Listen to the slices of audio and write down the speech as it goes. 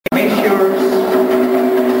measures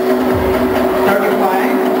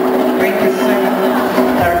 35, 27,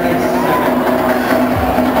 37.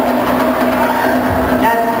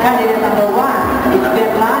 That's candidate number 1. It's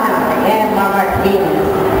Berlana and Martinez.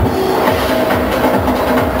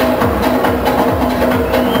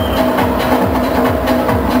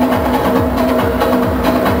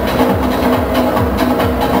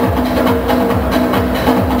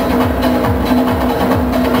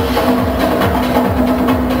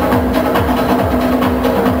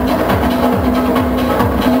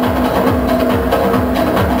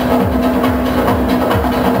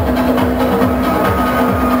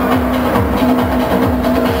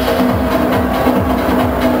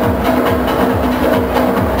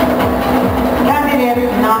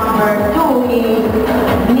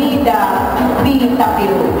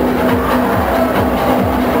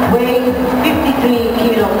 Weighs 53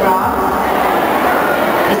 kilograms,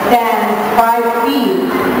 stands 5 feet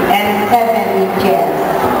and 7 inches,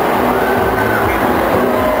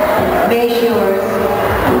 measures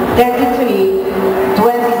 33,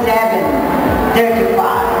 27,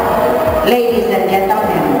 35. Ladies and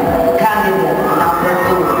gentlemen, candidate number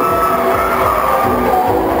 2.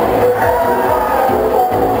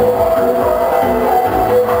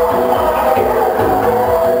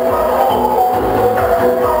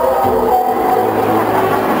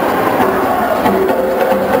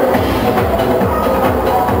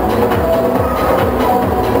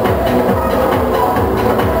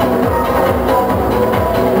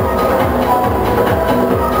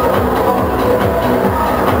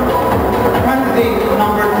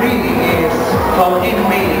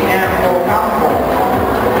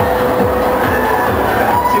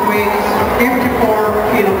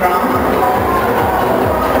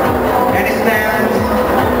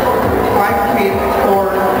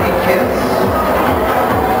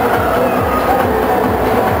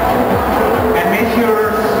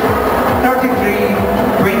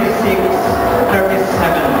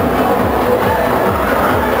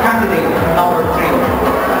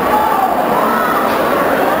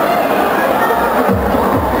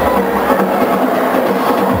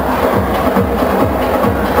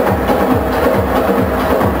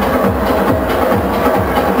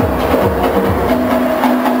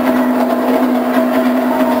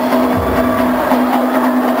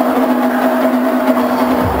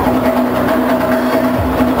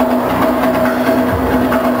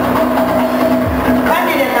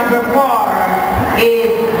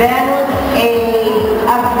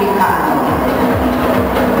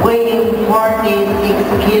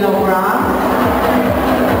 Kilograms,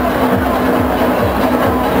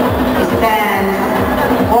 stands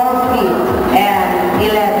 4 feet and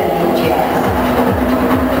 11 inches,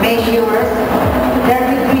 measures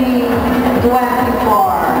 33,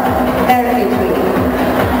 24, 33.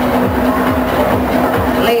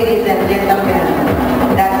 Ladies and gentlemen,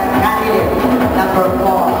 that's candidate number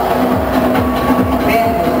 4,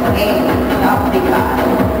 Venus A. Africa.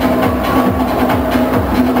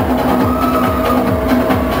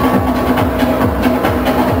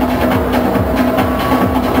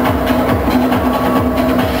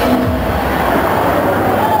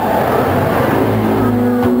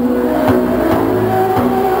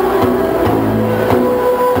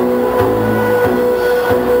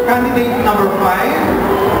 Candidate number 5.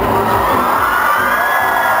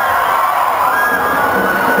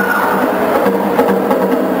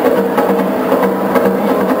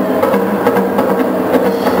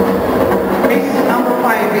 Miss number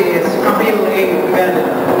 5 is Camille A. Bell.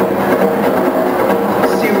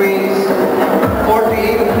 She weighs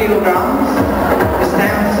 48 kilograms,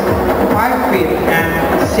 stands 5 feet and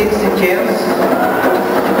 6 inches,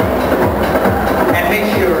 and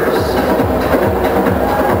measures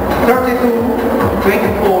 32,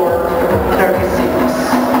 24, 36.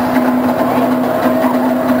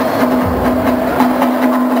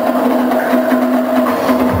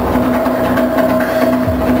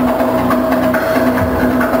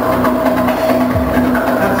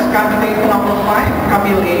 That's candidate number 5,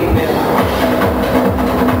 Camille A. Bell.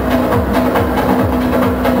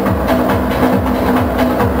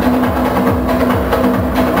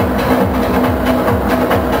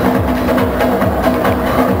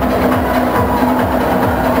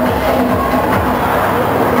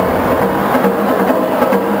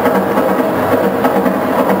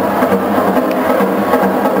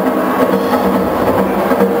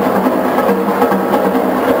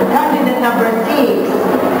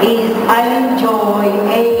 Is Island Joy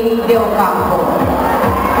A. Del Campo.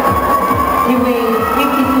 She weighs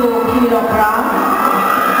 52 kilograms,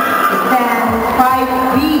 stands 5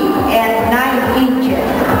 feet and 9 inches,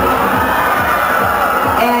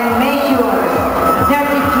 and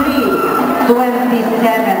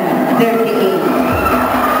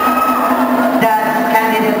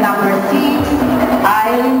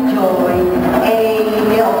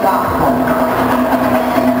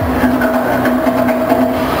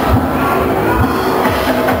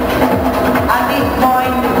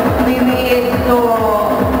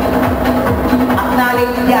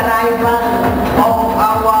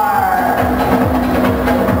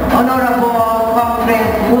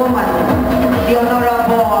Congresswoman, the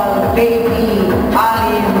Honorable Baby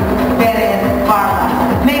Alin Perez Parla.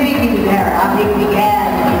 May we give her a big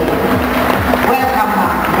hand. Welcome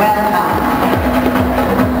back, welcome.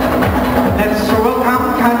 Let's welcome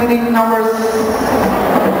candidate number 7.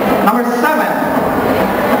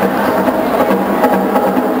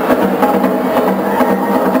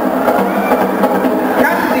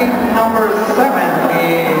 Candidate number 7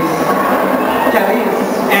 is Charis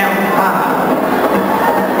M. Hana.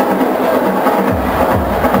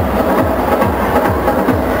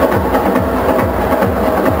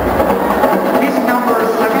 This number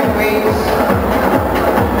 7 weighs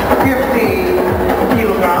 50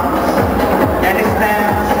 kilograms and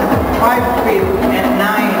stands 5 feet and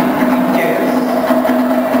 9 inches.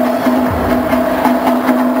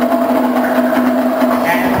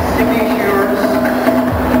 And she measures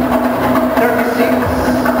 36,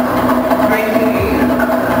 28,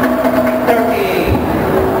 38.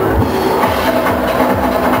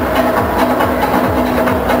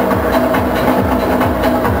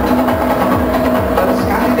 That's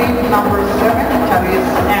candidate number 7, Charis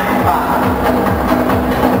Empa.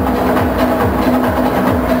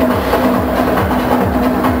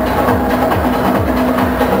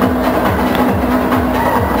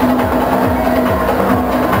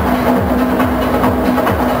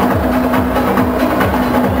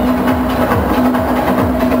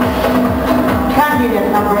 Candidate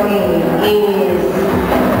number 8 is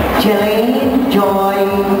Jelaine Joy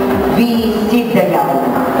V. Sidayaw.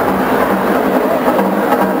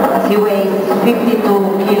 She weighs 52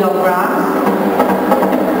 kilograms,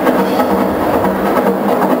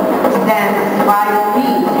 stands 5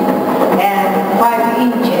 feet and 5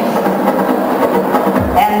 inches,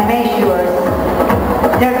 and measures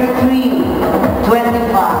 33,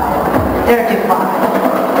 25, 35.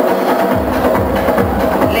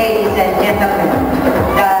 Ladies and gentlemen,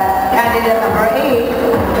 the candidate number 8,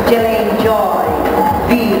 Jelaine Joy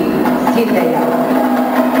V. Sidayaw.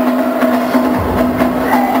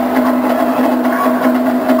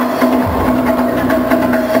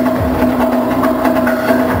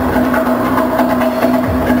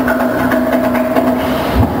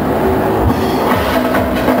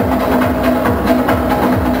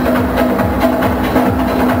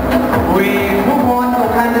 We move on to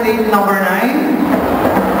candidate number 9.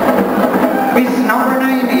 Miss number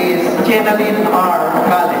 9 is Jenaline R.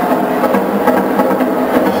 Gallen.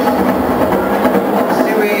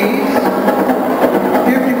 She weighs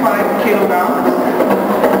 55 kilograms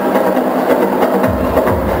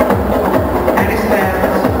and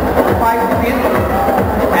stands 5 feet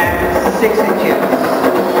and 6 inches.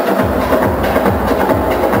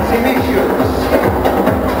 She measures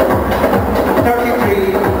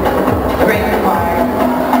 33, 25,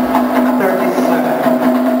 37.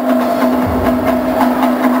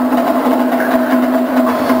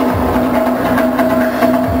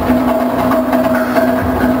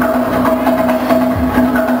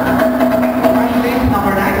 Candidate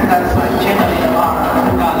number 9, that's Jenaline R.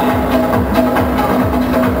 Gallen.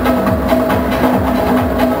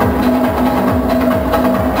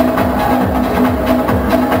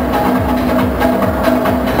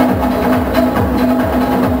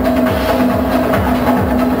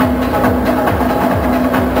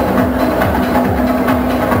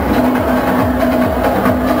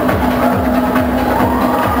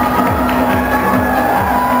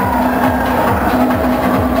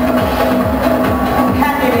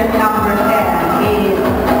 Candidate number 10 is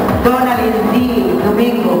Donalyn D.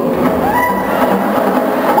 Domingo.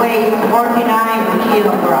 Weighs 49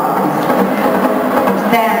 kilograms.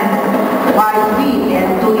 Stands 5 feet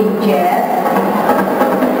and 2 inches.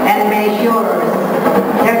 And measures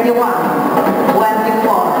 31,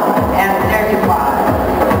 24, and 35.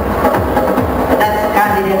 That's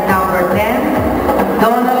candidate number 10,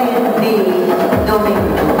 Donalyn D. Domingo.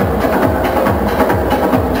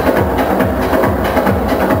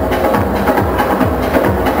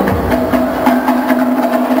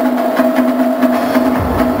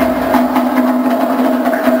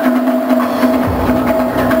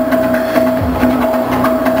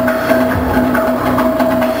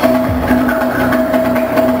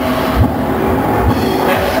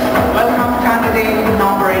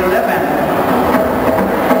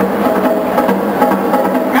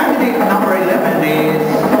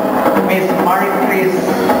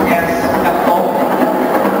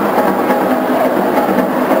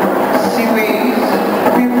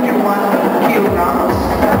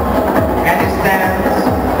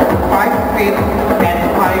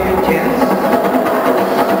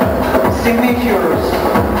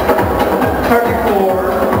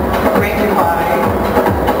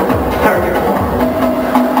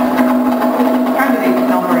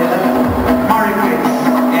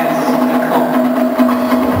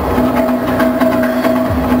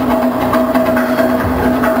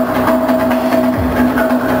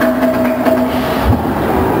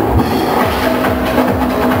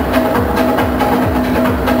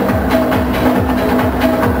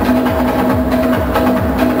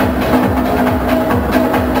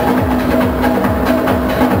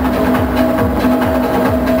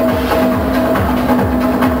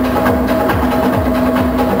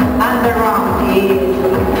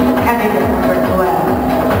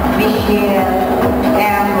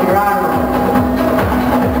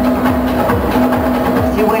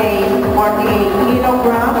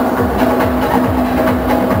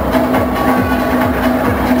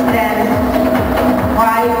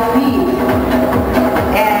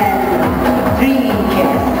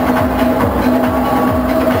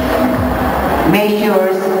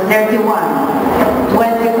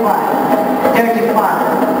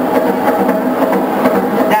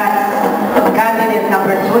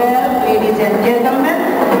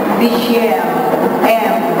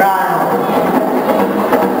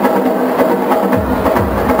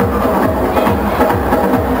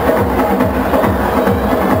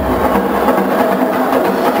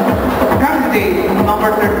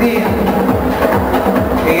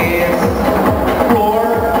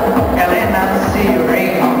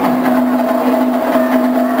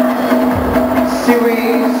 Si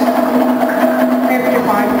Wings.